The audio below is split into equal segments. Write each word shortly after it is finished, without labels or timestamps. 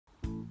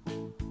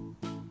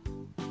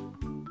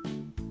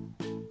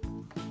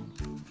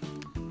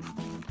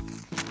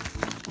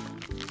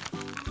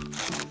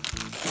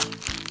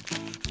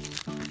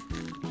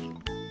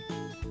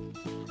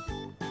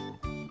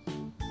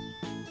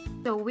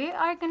So we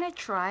are gonna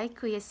try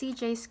Kuya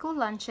CJ's school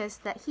lunches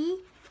that he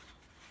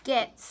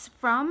gets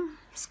from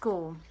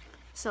school.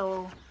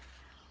 So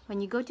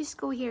when you go to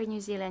school here in New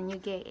Zealand, you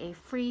get a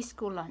free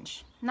school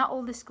lunch. Not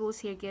all the schools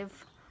here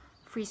give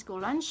free school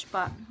lunch,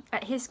 but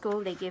at his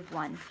school they give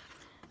one.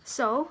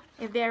 So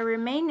if there are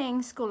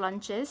remaining school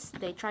lunches,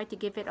 they try to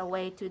give it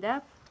away to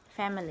the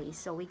family.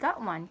 So we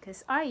got one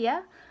because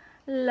Arya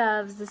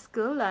loves the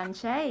school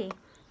lunch, hey?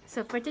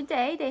 So for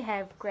today, they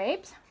have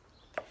grapes.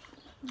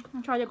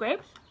 Try the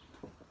grapes.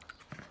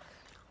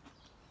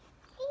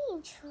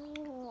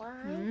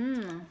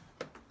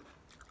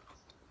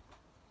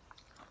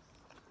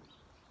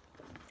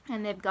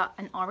 And they've got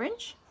an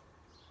orange.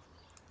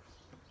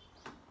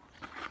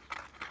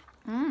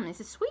 It's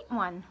a sweet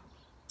one.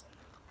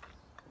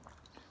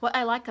 What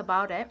I like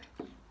about it,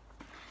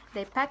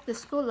 they pack the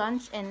school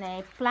lunch in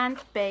a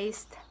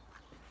plant-based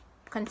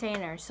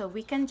container. So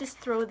we can just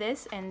throw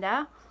this in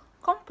the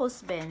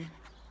compost bin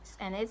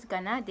and it's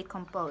gonna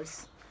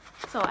decompose.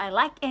 So I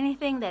like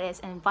anything that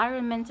is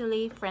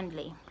environmentally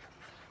friendly.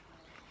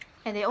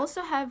 And they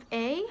also have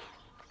a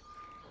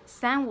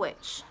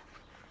sandwich.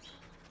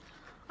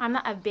 I'm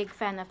not a big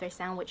fan of their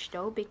sandwich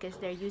though because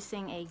they're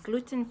using a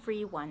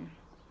gluten-free one.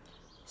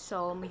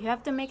 So you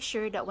have to make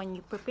sure that when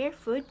you prepare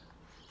food,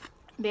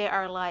 they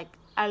are like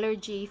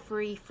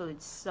allergy-free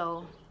foods.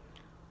 So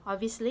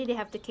obviously they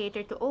have to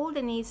cater to all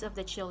the needs of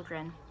the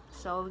children.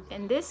 So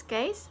in this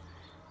case,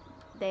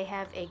 they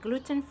have a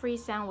gluten-free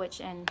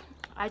sandwich, and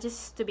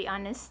to be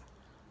honest,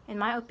 in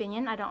my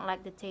opinion, I don't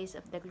like the taste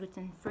of the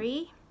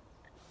gluten-free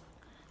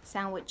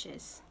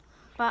sandwiches.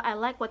 But I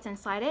like what's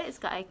inside it. It's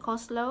got a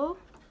coleslaw,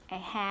 a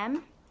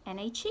ham, and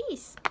a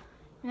cheese. You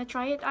wanna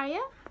try it, Arya?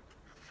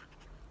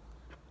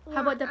 Yeah.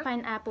 How about the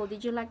pineapple?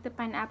 Did you like the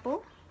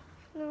pineapple?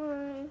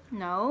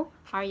 No?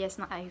 Arya's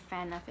not a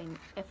fan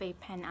of a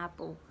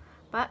pineapple.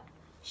 But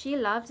she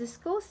loves the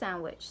school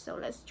sandwich. So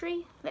let's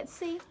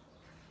see.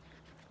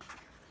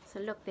 So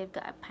look, they've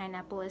got a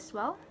pineapple as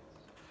well.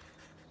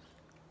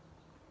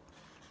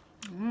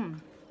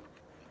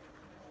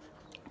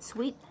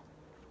 Sweet.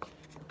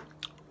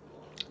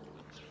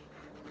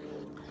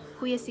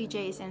 Kuya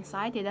CJ is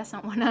inside. He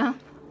doesn't want to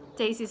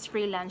taste his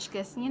free lunch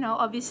because, you know,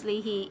 obviously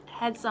he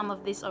had some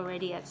of this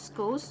already at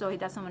school, so he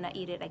doesn't want to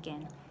eat it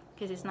again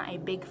because he's not a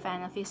big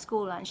fan of his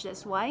school lunch.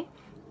 That's why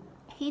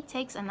he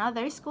takes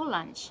another school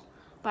lunch.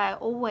 But I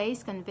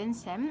always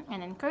convince him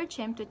and encourage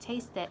him to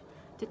taste it,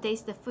 to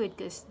taste the food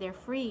because they're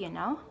free, you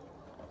know.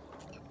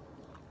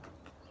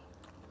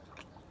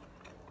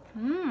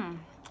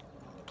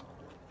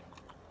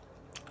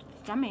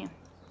 Yummy.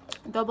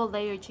 Double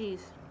layer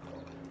cheese.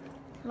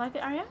 Like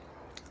it, Arya?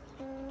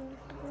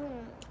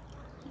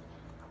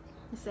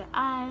 You say,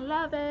 I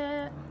love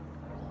it.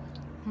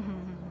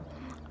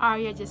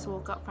 Arya just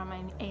woke up from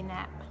a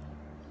nap.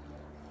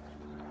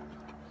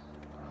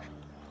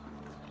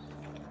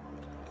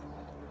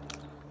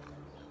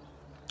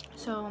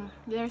 So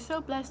they're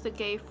so blessed to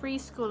get free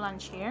school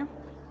lunch here,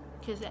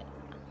 because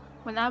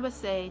when I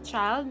was a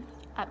child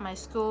at my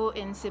school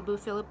in Cebu,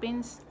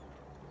 Philippines,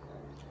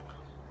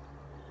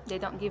 they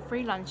don't give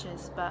free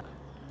lunches. But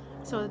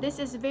so this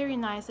is very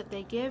nice that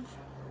they give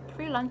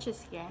free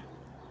lunches here.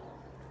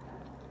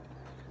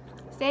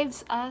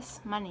 Saves us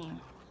money.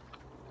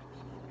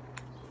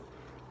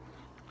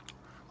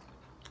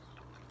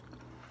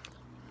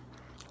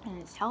 And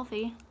it's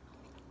healthy.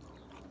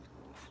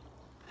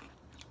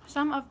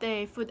 Some of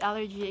the food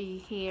allergy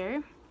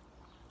here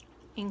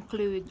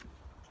include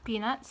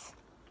peanuts,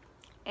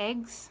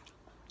 eggs,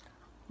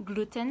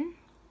 gluten.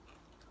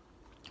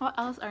 What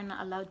else are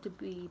not allowed to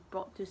be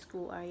brought to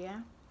school,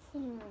 Arya?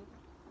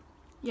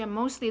 Yeah,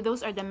 mostly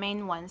those are the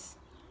main ones.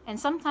 And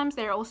sometimes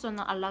they're also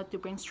not allowed to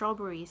bring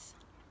strawberries.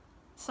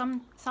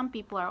 Some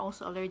people are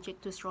also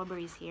allergic to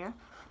strawberries here.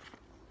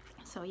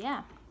 So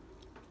yeah.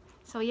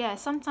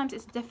 Sometimes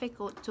it's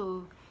difficult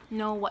to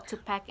know what to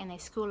pack in a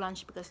school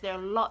lunch because there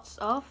are lots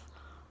of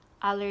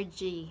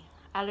allergen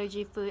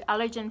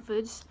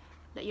foods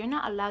that you're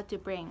not allowed to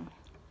bring.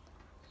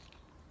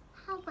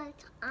 How about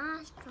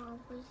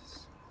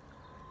strawberries?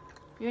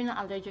 You're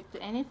not allergic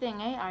to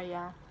anything, eh,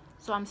 Arya?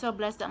 So I'm so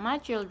blessed that my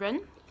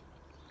children,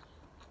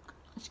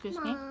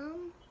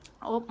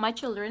 my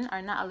children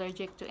are not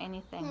allergic to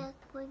anything. Look,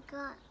 we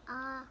got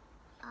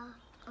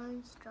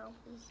orange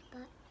strawberries,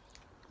 but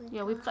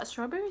we've got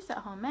strawberries at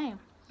home, eh?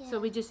 Yeah. So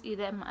we just eat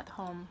them at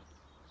home.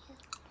 Yeah.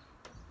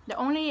 The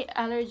only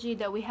allergy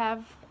that we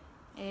have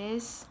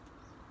is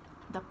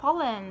the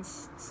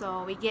pollens.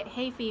 So we get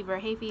hay fever.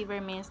 Hay fever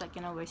means, like,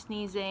 you know, we're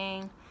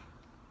sneezing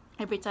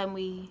every time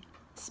we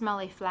smell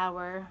a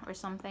flower or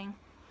something.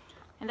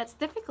 And that's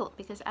difficult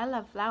because I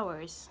love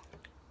flowers.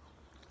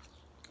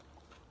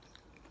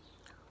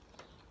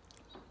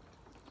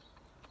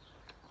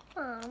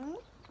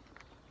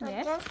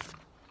 Yes?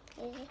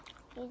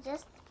 You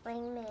just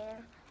bring me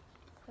a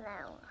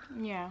flower.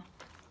 Yeah.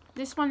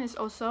 This one is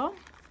also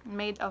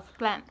made of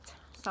plant.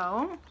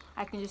 So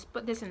I can just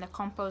put this in the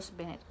compost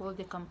bin. It will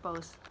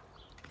decompose.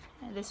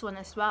 And this one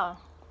as well.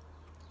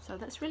 So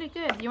that's really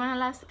good. You want to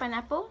last the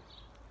pineapple?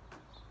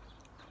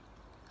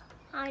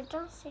 I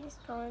don't see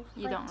storage.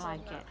 You don't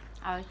like it?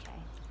 Okay.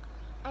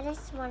 I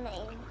just want to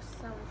eat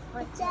some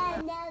food.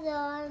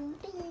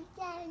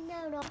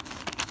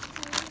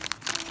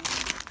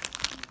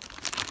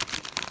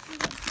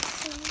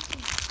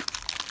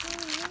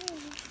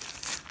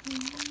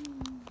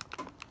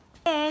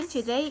 And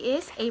today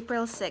is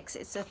April 6th.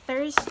 It's a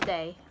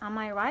Thursday. Am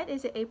I right?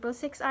 Is it April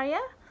 6th,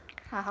 Arya?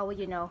 How would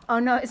you know? Oh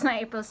no, it's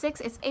not April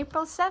 6th. It's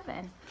April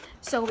 7th.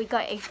 So we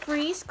got a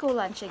free school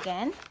lunch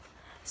again.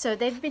 So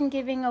they've been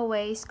giving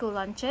away school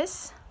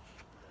lunches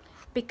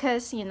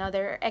because, you know,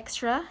 they're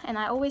extra, and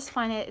I always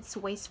find it's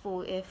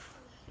wasteful if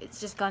they're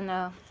just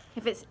gonna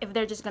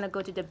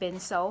go to the bin.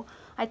 So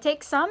I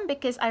take some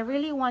because I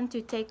really want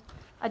to take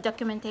a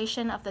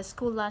documentation of the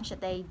school lunch that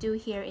they do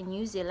here in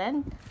New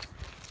Zealand,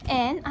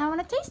 and I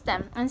want to taste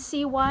them and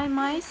see why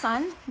my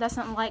son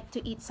doesn't like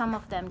to eat some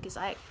of them, because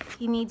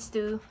he needs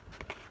to,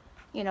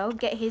 you know,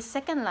 get his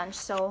second lunch.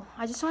 So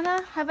I just want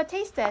to have a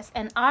taste test.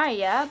 And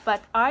Arya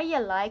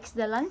likes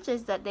the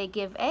lunches that they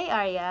give,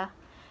 Arya?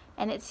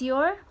 And it's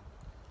your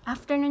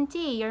afternoon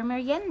tea, your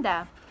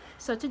merienda.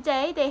 So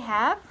today they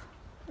have,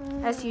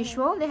 as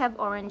usual, they have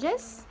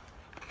oranges.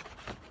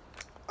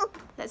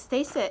 Let's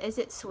taste it. Is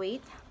it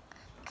sweet?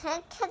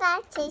 Can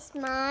I taste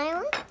my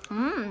one?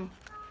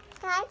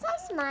 Can I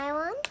taste my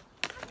one?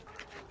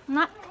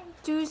 Not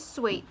too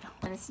sweet.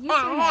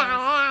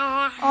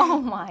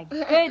 Oh my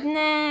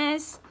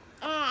goodness.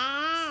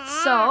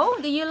 So,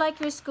 do you like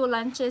your school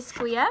lunches,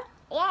 Kuya?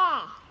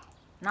 Yeah.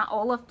 Not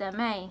all of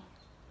them, eh?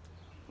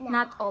 No.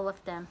 Not all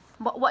of them.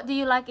 But what do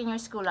you like in your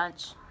school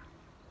lunch?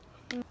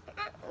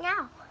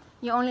 No.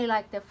 You only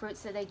like the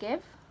fruits that they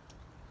give?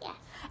 Yeah.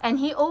 And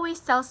he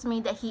always tells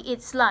me that he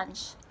eats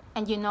lunch.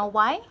 And you know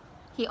why?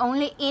 He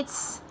only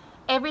eats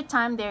every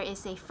time there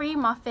is a free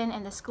muffin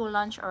in the school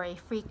lunch or a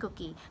free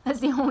cookie. That's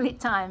the only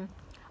time.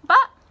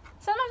 But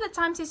some of the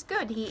times it's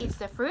good. He eats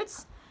the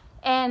fruits.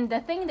 And the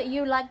thing that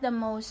you liked the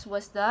most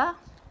was the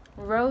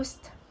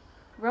roast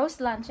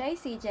lunch, eh,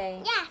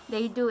 CJ? Yeah.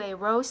 They do a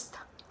roast.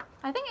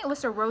 I think it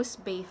was a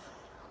roast beef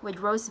with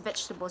roast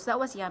vegetables. That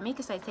was yummy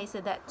because I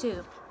tasted that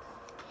too.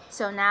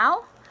 So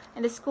now,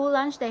 in the school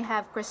lunch, they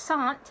have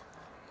croissant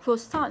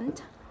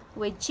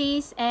with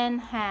cheese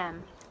and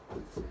ham.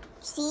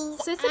 Cheese.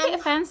 So it's a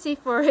bit fancy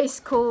for a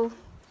school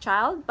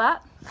child,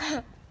 but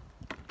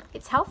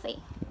it's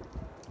healthy.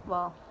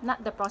 Well,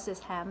 not the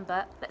processed ham,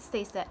 but let's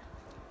taste it.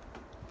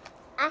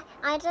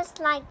 I just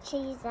like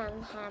cheese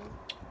and ham.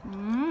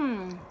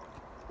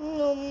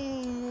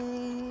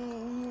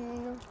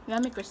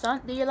 Yummy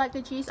croissant. Do you like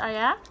the cheese,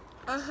 Arya?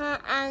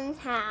 And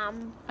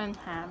ham. And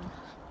ham.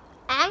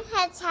 I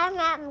had ham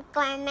at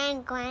Grandma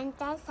and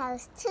Granddad's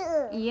house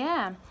too.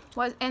 Yeah.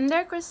 Well, in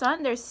their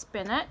croissant, there's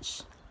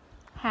spinach,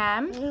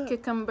 ham,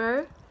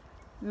 cucumber,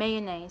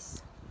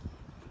 mayonnaise.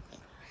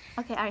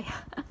 Okay, Arya.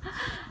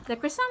 The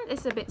croissant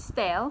is a bit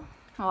stale.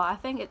 Well, I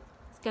think it's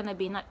gonna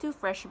be not too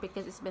fresh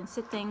because it's been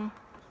sitting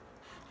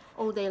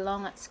all day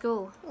long at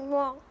school.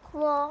 Arya.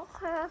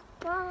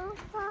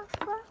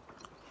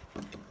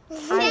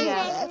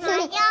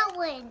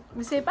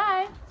 You say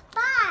bye.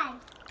 Bye.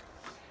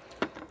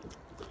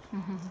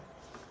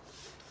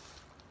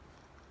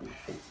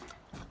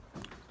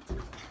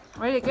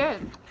 Really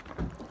good.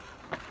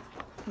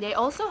 They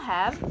also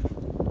have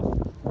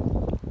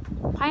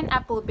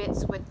pineapple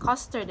bits with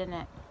custard in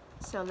it.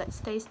 So let's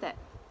taste it.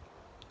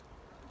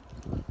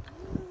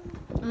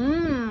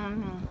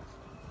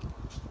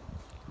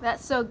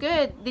 That's so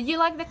good. Did you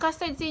like the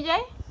custard,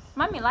 CJ?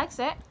 Mommy likes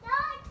it. No,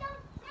 I don't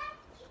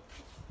like it.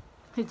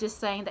 He's just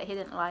saying that he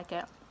didn't like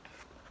it.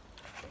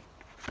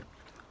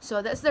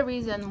 So that's the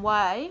reason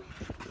why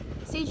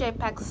CJ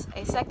packs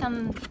a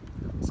second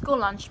school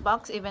lunch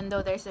box even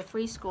though there's a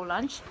free school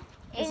lunch.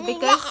 It's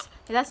because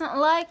he doesn't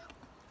like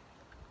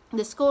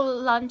the school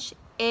lunch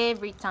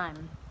every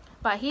time.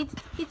 But he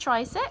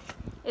tries it.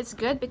 It's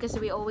good because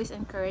we always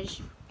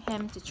encourage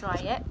him to try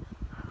it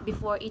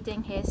before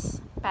eating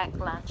his packed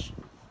lunch.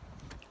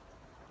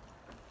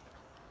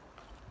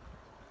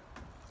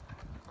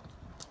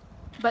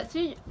 But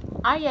see,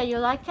 Arya, you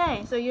like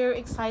it? So you're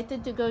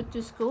excited to go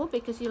to school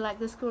because you like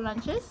the school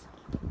lunches?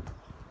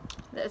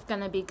 That's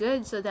gonna be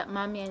good so that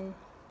Mommy and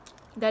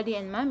Daddy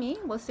and Mommy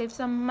will save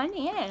some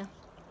money, eh?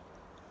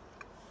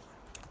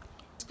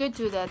 It's good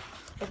too that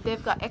if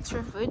they've got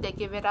extra food, they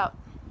give it out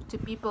to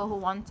people who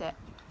want it.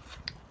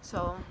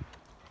 So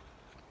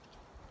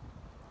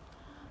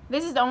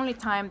this is the only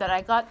time that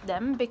I got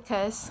them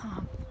because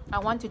I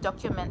want to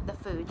document the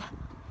food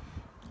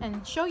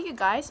and show you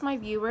guys, my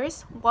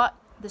viewers, what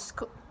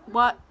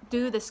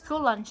do the school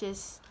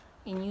lunches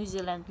in New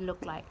Zealand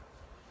look like.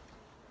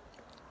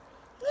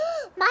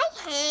 My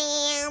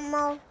ham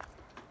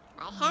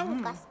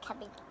was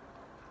coming.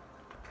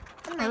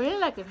 I really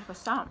like it for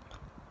some.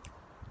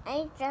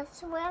 I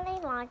just really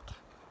like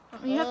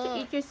it. You have to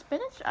eat your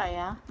spinach,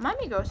 Aya.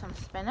 Mommy grows some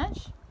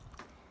spinach.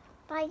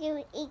 But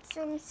you eat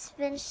some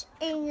spinach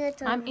in your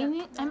I'm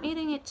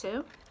eating it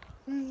too.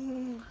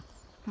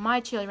 My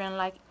children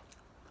like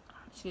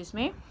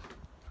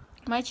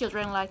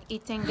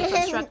eating the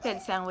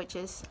constructed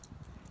sandwiches.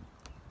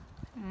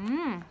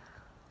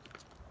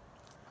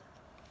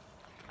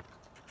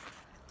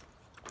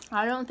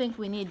 I don't think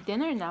we need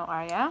dinner now,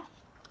 Arya.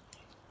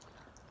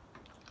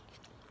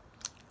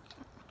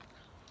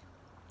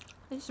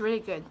 It's really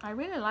good. I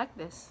really like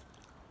this.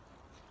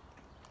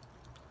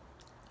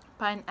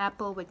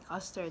 Pineapple with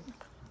custard.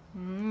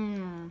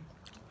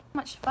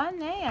 Much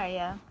fun, eh,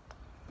 Arya?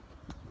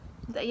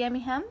 Is that yummy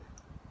ham?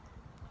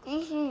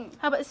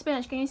 How about the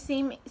spinach? Can you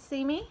see me?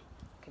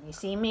 Can you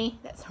see me?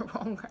 That's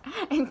wrong,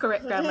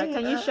 incorrect grammar.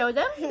 Can you show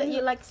them that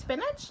you like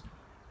spinach?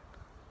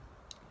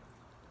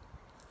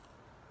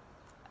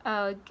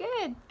 Oh,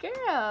 good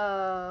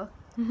girl.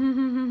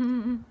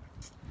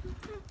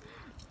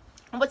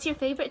 What's your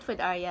favorite food,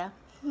 Arya?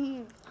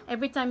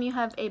 Every time you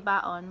have a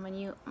baon,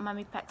 when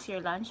mommy packs your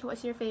lunch,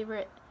 what's your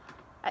favorite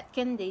at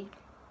candy?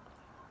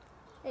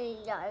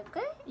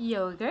 Yogurt.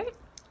 Yogurt.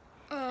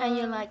 And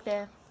you like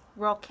the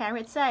raw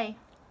carrots, eh?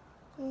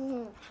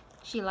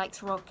 She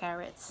likes raw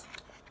carrots.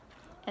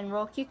 And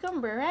raw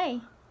cucumber, eh?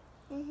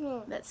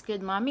 That's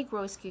good. Mommy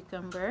grows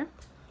cucumber.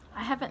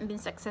 I haven't been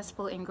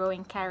successful in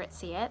growing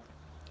carrots yet.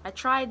 I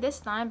tried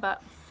this time,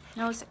 but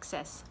no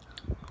success.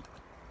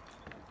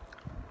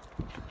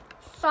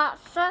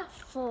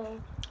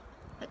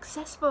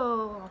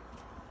 Successful.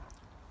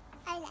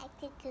 I like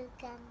the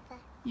cucumber.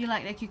 You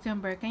like the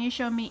cucumber. Can you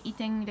show me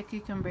eating the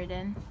cucumber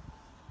then?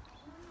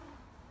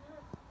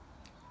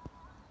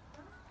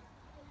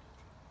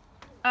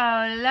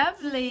 Oh,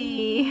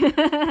 lovely.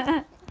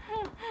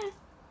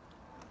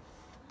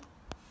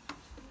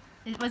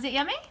 Was it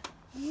yummy?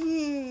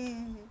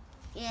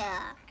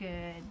 Yeah.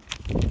 Good.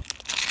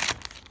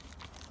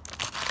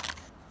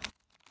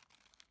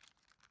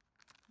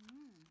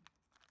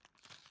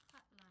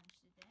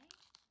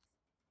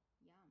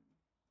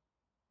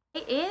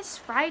 It is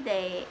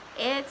Friday.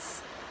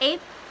 It's 8th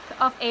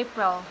of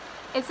April.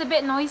 It's a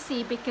bit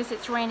noisy because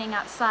it's raining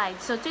outside.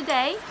 So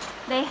today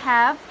they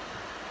have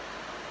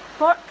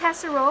pork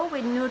casserole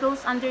with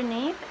noodles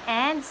underneath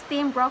and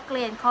steamed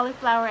broccoli and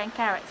cauliflower and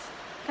carrots.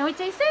 Can we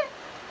taste it?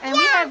 And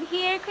we have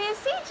here Kuya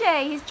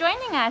CJ. He's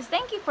joining us.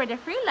 Thank you for the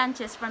free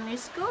lunches from your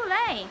school,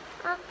 eh?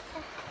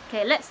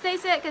 Okay, let's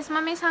taste it because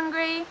mommy's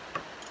hungry.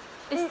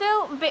 It's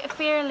still a bit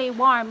fairly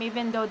warm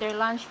even though their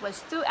lunch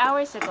was 2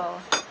 hours ago.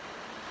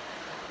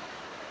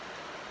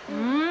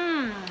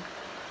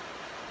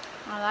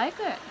 I like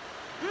it.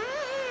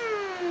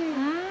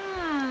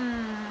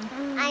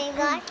 I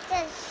got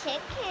the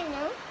chicken.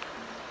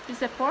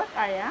 Is it pork,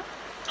 Arya?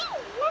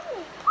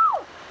 Yummy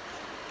pork.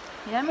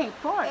 Yummy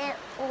pork.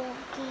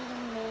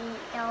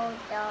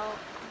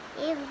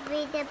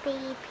 With the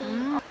baby.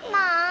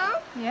 Mom,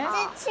 Yes.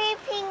 the two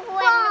penguin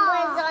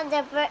was on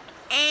the brick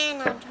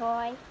and a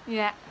toy.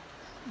 Yeah.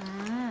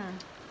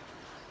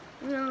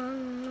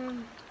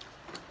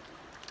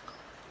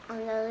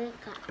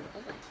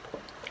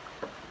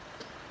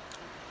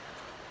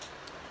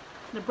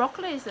 The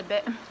broccoli is a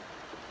bit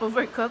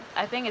overcooked.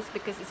 I think it's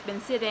because it's been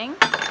sitting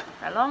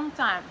for a long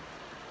time.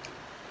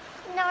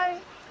 No,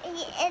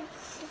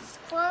 it's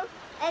well,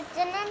 it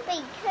didn't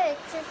be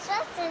cooked. It's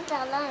just in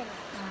the lunch.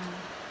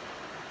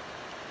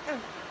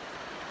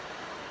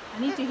 I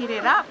need to heat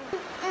it up.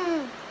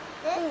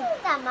 This is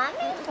the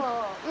mommy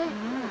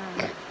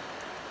food.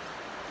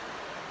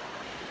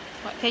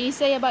 What can you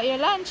say about your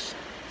lunch?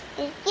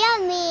 It's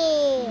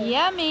yummy.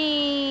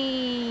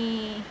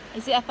 Yummy!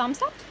 Is it a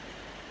thumbs up?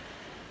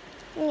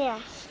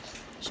 Yes.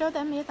 Show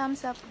them your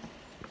thumbs up.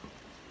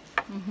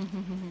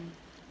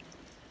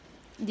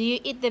 Do you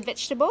eat the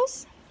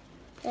vegetables?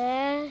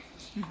 Yes.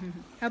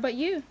 How about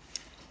you?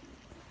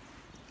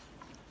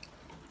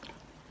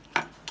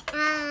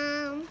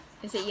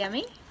 Is it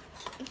yummy?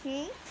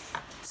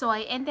 So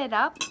I ended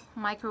up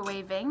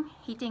microwaving,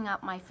 heating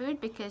up my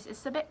food because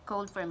it's a bit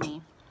cold for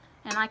me.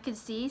 And I could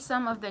see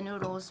some of the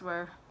noodles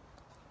were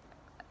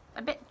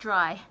a bit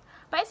dry.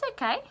 But it's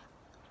okay.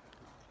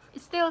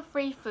 It's still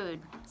free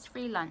food. It's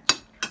free lunch.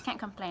 Can't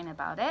complain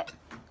about it.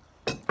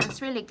 It's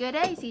really good,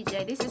 eh,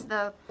 CJ? This is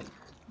the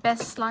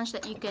best lunch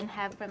that you can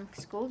have from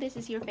school. This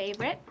is your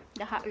favorite?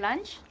 The hot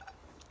lunch?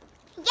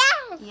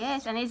 Yes.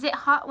 Yes. And is it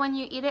hot when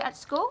you eat it at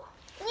school?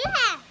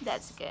 Yes.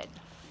 That's good.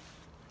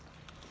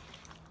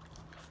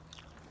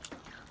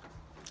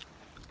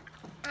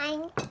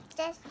 I'm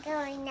just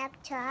going up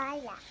to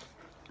Aya.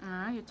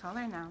 You're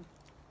taller now.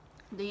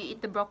 Do you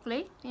eat the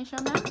broccoli? Can you show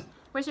them?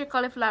 Where's your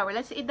cauliflower?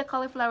 Let's eat the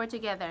cauliflower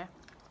together.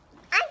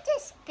 I'm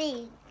just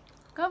big.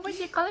 Go, where's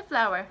your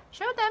cauliflower?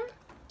 Show them.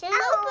 There's a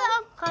little bit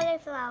of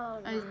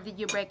cauliflower. Did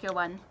you break your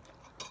one?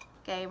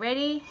 Okay,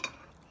 ready,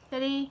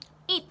 steady,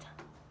 eat.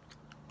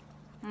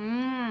 The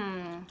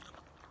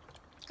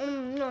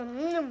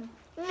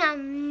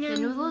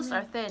noodles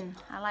are thin.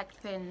 I like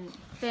thin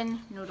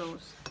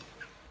noodles.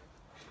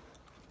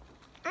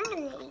 I'm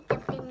gonna eat the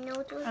thin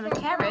noodles. And the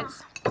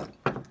carrots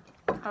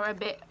are a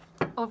bit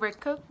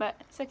overcooked, but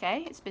it's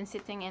okay. It's been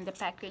sitting in the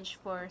package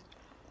for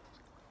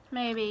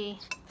maybe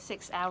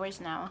 6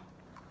 hours now.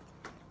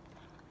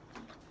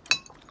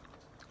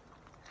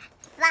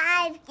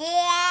 5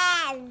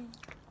 years.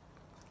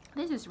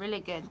 This is really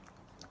good.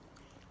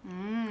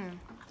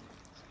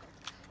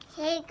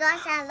 He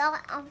got a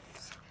lot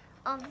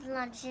of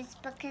lunches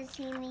because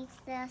he needs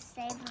to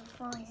save it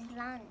for his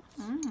lunch.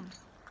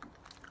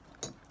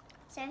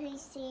 So he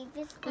saves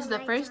it for This is the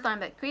first time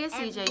that Kuya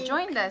CJ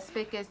joined us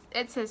because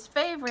it's his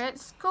favorite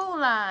school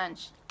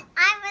lunch.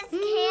 I was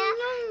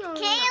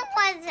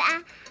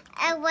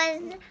Kaya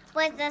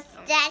was a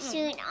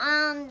statue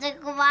on the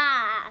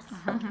grass.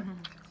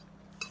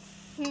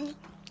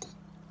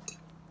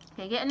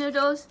 Okay, get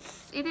noodles.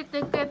 Let's eat it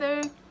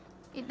together.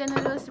 Eat the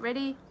noodles.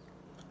 Ready?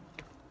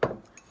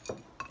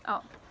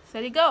 Oh,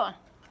 steady, go.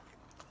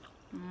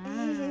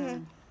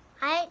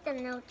 I ate the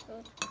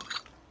noodles.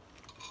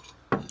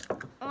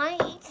 I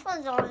eat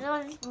for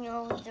those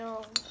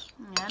noodles.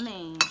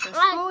 Yummy. So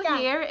school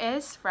here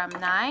is from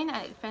 9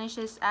 and it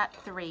finishes at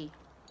 3.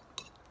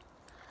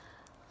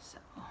 So,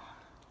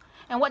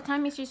 and what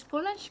time is your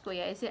school lunch,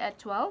 Kuya? Is it at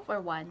 12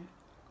 or 1?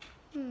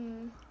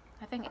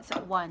 I think it's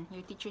at 1.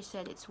 Your teacher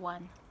said it's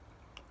 1.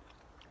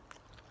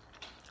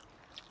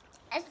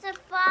 It's a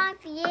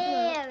 5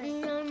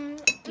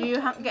 years. Do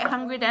you get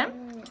hungry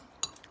then?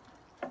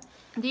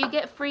 Do you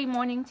get free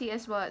morning tea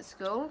as well at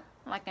school?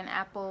 Like an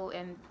apple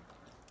and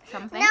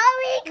something? No,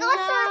 we got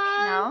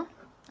some. No?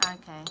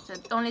 Okay. So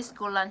only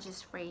school lunch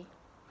is free.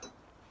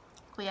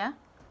 Kuya?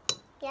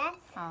 Yes.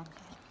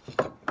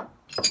 Okay.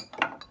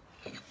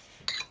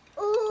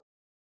 Ooh.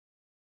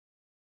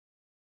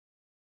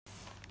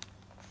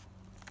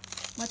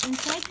 What's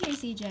inside here,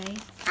 CJ?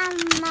 A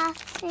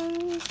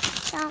muffin,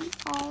 some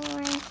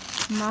orange.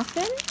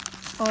 Muffin?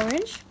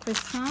 Orange?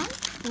 Croissant?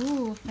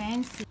 Ooh,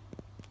 fancy.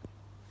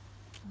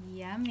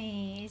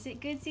 Yummy. Is it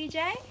good,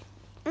 CJ?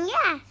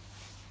 Yeah.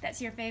 That's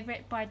your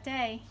favorite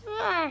party.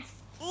 Yes.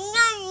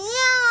 Yum,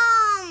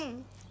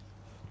 yum.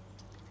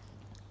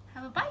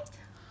 Have a bite.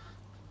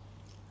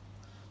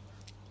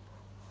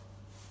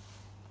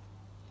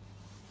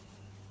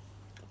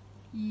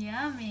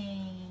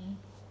 Yummy.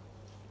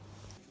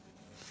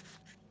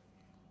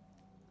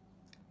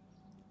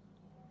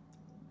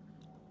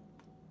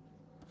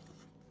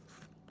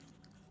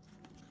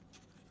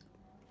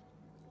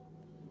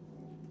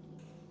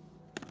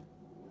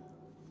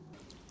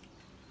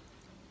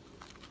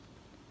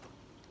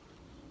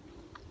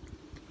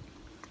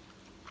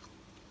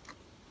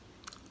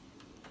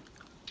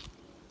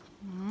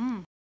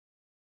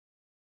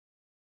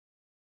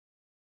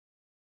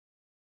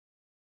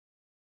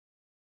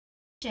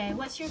 Jay,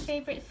 what's your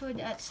favorite food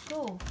at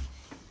school?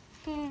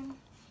 The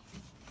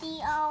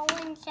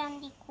orange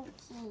and the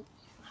cookie.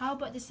 How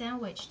about the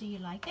sandwich? Do you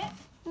like it?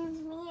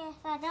 Yes,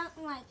 I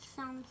don't like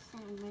some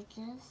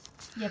sandwiches.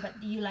 Yeah,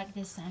 but do you like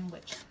this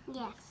sandwich?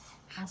 Yes.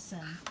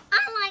 Awesome. I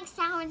like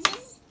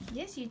sandwiches.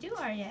 Yes, you do,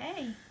 Arya.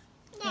 Hey,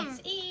 Yeah.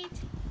 let's eat.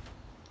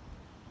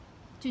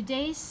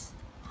 Today's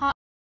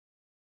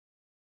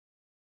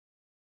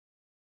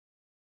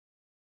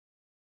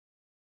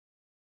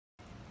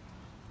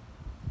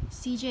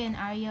CJ and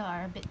Arya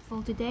are a bit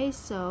full today,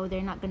 so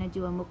they're not gonna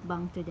do a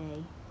mukbang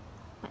today.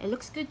 But it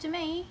looks good to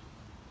me.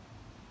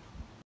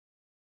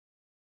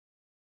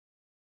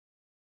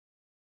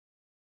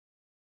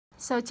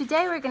 So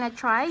today we're gonna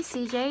try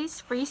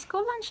CJ's free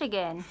school lunch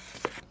again.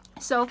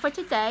 So for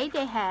today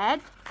they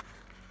had,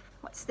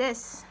 what's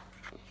this?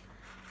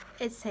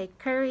 It's a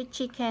curry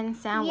chicken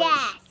sandwich.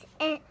 Yes,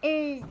 it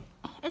is.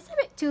 It's a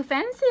bit too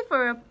fancy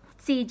for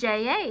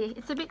CJ.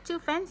 It's a bit too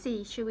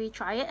fancy. Should we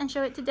try it and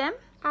show it to them?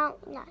 I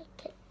don't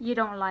like it. You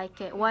don't like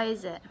it. Why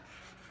is it?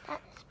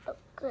 That's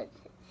because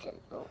it's a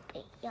little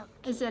bit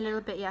yucky. Is it a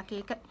little bit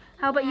yucky?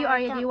 How about you,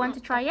 Arya? Do you want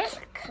to try it?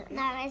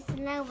 No, it's a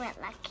little bit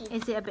lucky.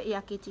 Is it a bit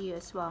yucky to you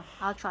as well?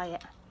 I'll try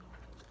it.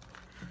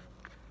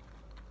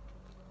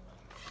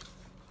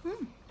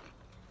 Is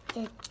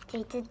it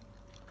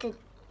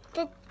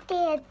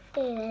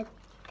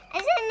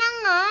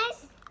not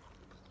nice?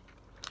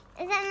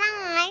 Is it not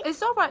nice?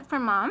 It's alright for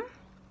Mom.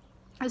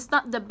 It's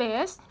not the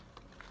best,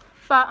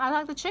 but I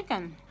like the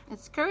chicken.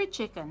 It's curry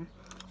chicken.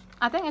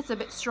 I think it's a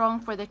bit strong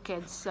for the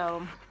kids,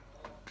 so.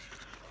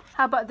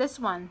 How about this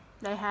one?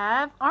 They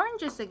have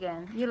oranges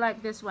again. You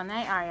like this one,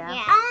 eh, Arya?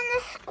 Yeah. I want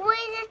to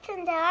squeeze it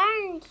in the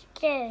orange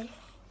juice.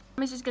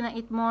 I'm just gonna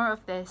eat more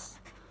of this.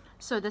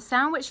 So the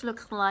sandwich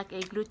looks like a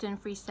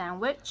gluten-free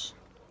sandwich.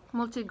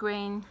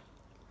 Multigrain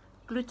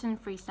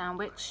gluten-free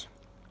sandwich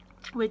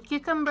with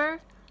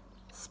cucumber,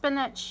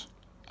 spinach,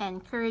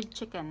 and curried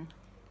chicken.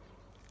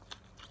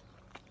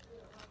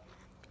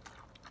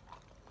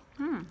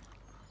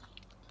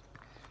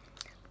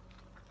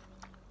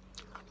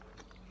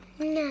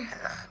 No.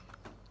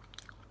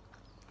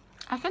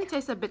 I can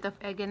taste a bit of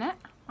egg in it.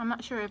 I'm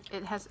not sure if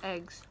it has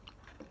eggs.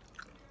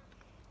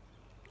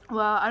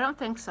 Well, I don't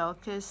think so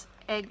because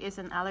egg is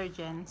an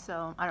allergen,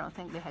 so I don't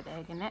think they had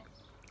egg in it.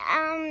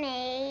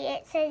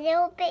 It's a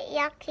little bit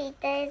yucky.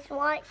 There's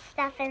white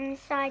stuff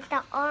inside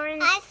the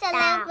orange stuff. It's a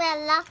little bit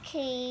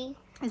lucky.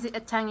 Is it a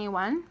tangy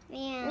one?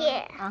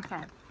 Yeah.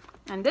 Okay.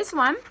 And this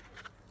one,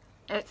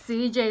 it's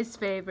CJ's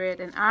favorite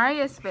and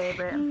Arya's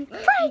favorite.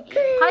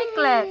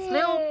 Pikelets,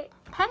 little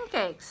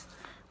pancakes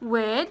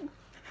with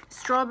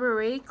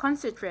strawberry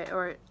concentrate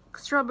or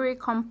strawberry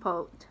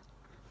compote.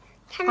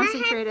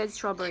 concentrated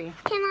strawberry.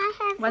 Can I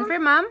have One for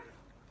Mom,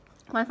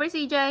 one for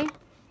CJ,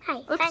 Hi,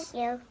 Oops. thank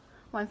you.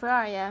 one for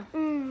Arya.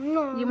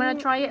 No. You want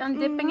to try it on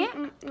dipping it?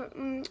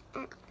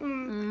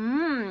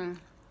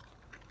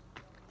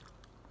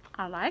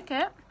 I like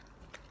it.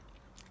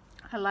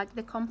 I like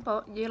the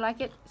compote. Do you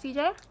like it,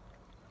 CJ?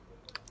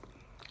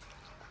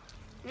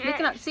 They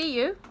cannot see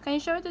you. Can you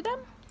show it to them?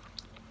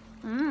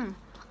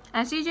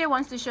 And CJ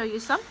wants to show you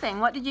something.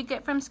 What did you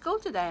get from school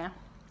today?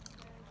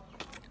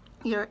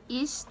 Your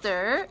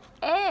Easter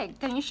egg.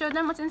 Can you show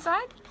them what's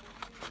inside?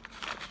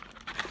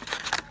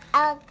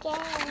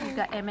 Okay. You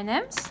got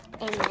M&Ms.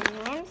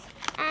 M&Ms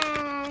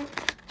and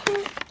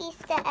 2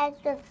 Easter eggs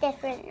with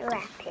different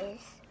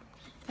wrappers.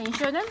 Can you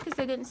show them? Because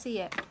they didn't see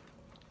it.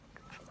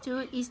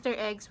 2 Easter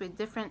eggs with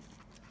different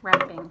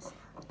wrappings.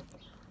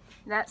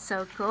 That's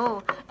so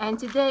cool. And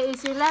today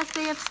is your last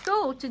day of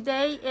school.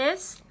 Today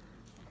is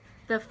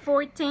the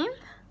 14th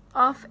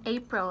of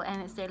April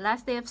and it's their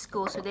last day of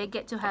school. So they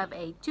get to have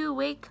a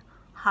 2-week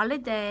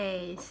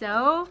holiday.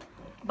 So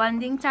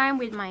bonding time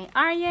with my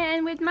Arya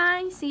and with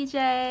my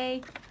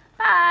CJ.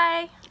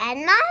 Bye.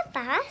 And my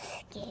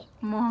basket.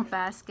 More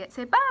basket.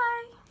 Say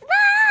bye.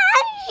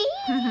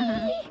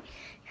 Bye.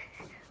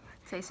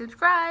 Say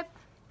subscribe.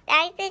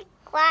 I think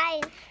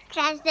why?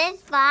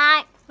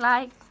 Subscribe.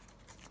 Like.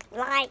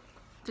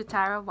 To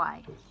Tara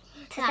Y.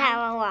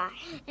 Tara Y.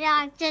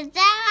 Like to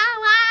Tara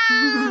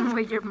Y.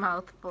 With your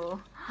mouth full.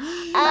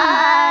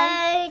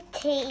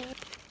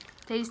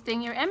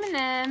 Tasting your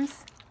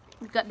M&Ms.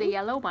 We've got the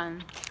yellow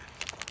one.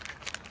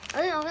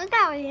 We're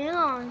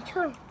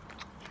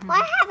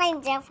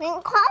having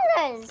different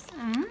colors.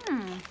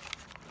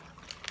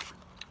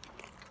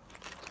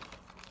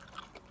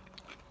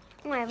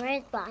 My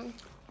red one.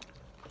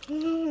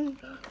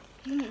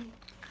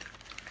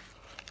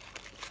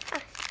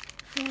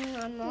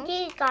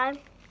 Here's one.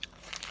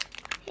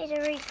 Here's a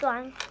red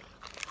one.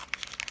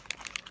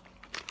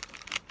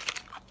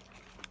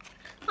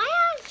 I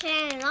am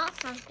sharing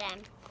lots of them.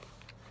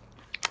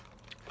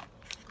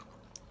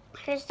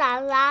 Here's the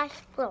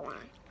last blue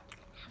one.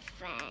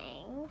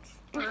 Thanks.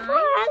 Before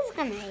I was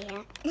gonna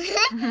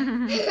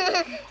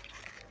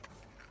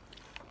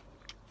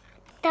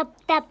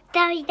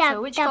eat.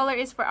 So which color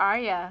is for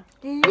Arya?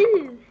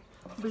 Blue.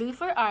 Blue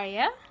for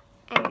Arya.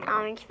 And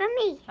orange for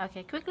me.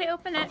 Okay, quickly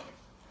open it.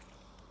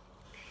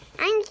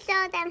 And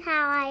show them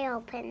how I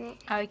open it.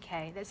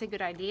 Okay, that's a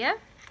good idea.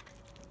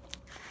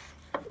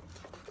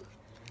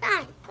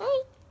 Done.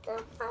 Wait,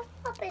 the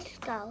whoppies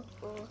go.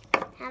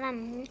 Have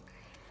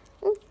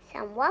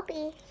some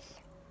whoppies.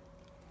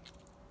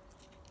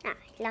 Ah,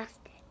 I lost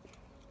it.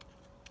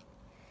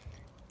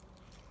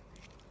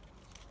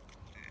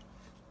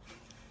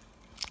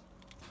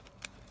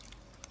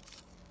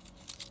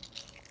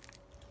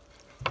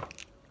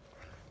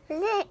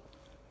 Look,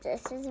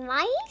 this is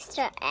my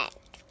Easter egg.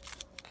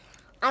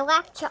 I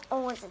watch it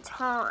all the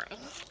time,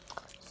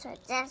 so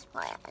that's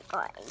why I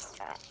got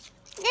Easter egg.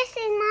 This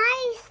is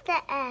my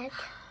Easter egg.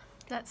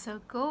 That's so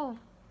cool.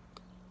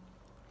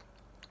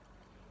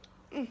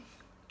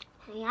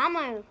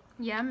 Yummy.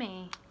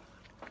 Yummy.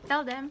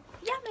 Tell them.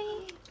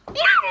 Yummy.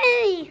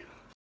 Yummy.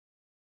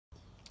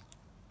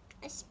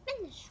 A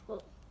spinach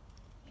roll.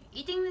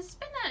 Eating the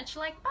spinach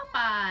like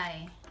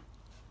Popeye.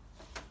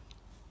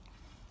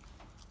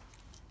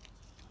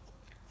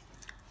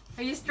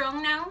 Are you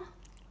strong now?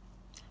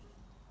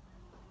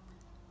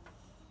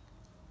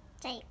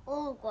 They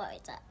all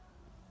grows up.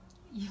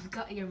 You've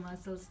got your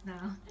muscles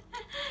now.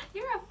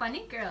 You're a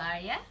funny girl,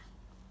 Arya.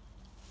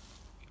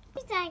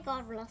 I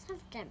got lots of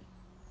them.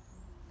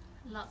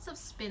 Lots of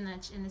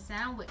spinach in the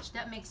sandwich.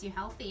 That makes you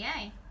healthy,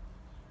 eh?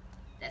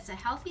 That's a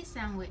healthy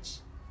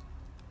sandwich.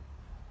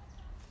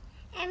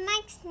 It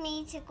makes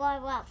me to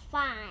grow up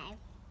 5.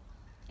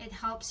 It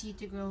helps you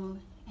to grow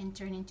and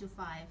turn into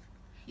 5.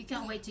 You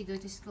can't wait to go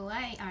to school,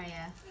 eh,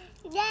 Arya?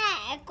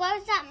 Yeah, it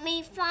grows up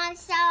me 5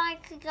 so I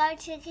could go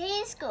to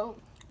kids school.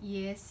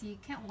 Yes, you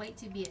can't wait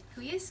to be at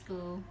Kuya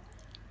school.